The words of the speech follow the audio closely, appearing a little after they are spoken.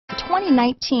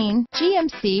2019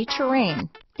 GMC Terrain.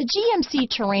 The GMC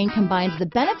Terrain combines the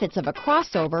benefits of a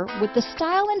crossover with the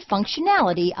style and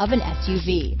functionality of an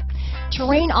SUV.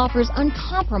 Terrain offers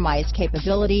uncompromised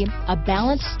capability, a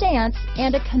balanced stance,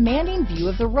 and a commanding view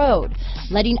of the road,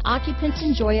 letting occupants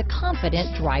enjoy a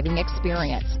confident driving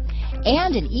experience.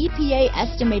 And an EPA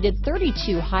estimated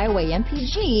 32 highway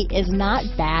MPG is not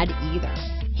bad either.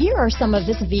 Here are some of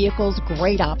this vehicle's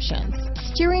great options: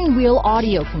 steering wheel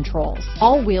audio controls,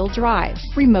 all-wheel drive,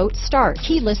 remote start,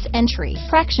 keyless entry,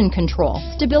 traction control,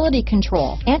 stability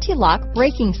control, anti-lock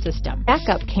braking system,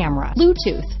 backup camera,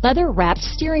 Bluetooth, leather-wrapped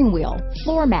steering wheel,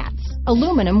 floor mats,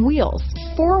 aluminum wheels,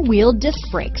 four-wheel disc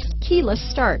brakes,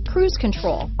 keyless start, cruise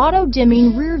control,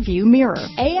 auto-dimming rear view mirror,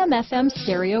 AM/FM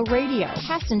stereo radio,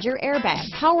 passenger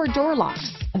airbag, power door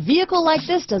locks. A vehicle like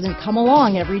this doesn't come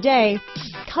along every day.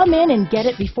 Come in and get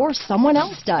it before someone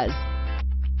else does.